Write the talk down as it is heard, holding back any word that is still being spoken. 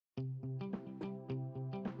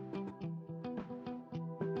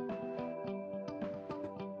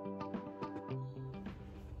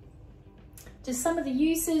just some of the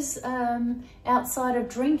uses outside of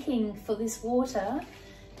drinking for this water.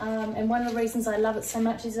 And one of the reasons I love it so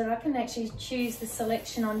much is that I can actually choose the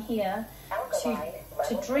selection on here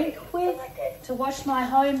to drink with, to wash my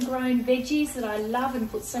homegrown veggies that I love and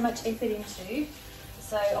put so much effort into.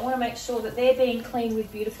 So I want to make sure that they're being cleaned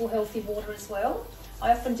with beautiful, healthy water as well.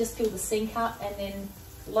 I often just fill the sink up and then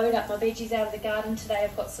load up my veggies out of the garden. Today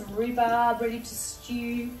I've got some rhubarb ready to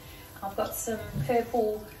stew. I've got some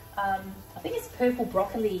purple, I think it's purple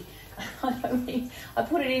broccoli. I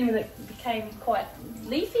put it in when it became quite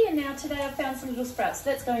leafy, and now today I've found some little sprouts. So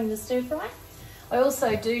that's going in the stir fry. I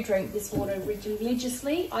also do drink this water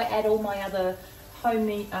religiously. I add all my other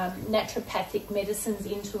homey naturopathic medicines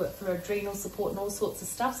into it for adrenal support and all sorts of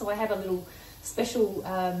stuff. So I have a little special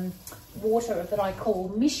water that I call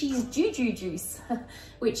Mishy's Juju Juice,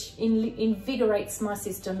 which invigorates my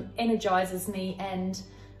system, energizes me, and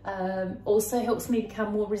also helps me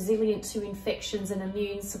become more resilient to infections and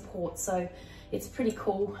immune support. So it's pretty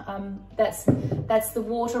cool. That's the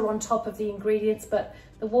water on top of the ingredients, but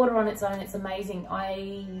the water on its own, it's amazing.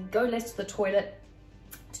 I go less to the toilet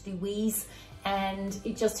to do wheeze, and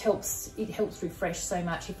it just helps refresh so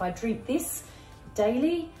much. If I drink this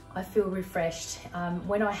daily, I feel refreshed.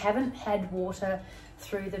 When I haven't had water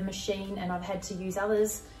through the machine and I've had to use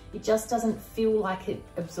others, it just doesn't feel like it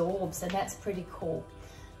absorbs, and that's pretty cool.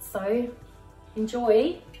 So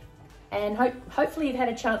enjoy, and hopefully you've had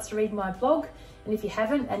a chance to read my blog. And if you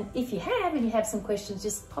haven't, and if you have and you have some questions,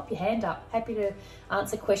 just pop your hand up. Happy to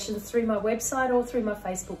answer questions through my website or through my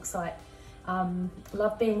Facebook site.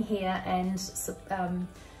 Love being here and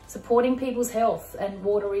supporting people's health, and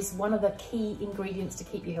water is one of the key ingredients to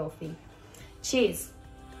keep you healthy. Cheers.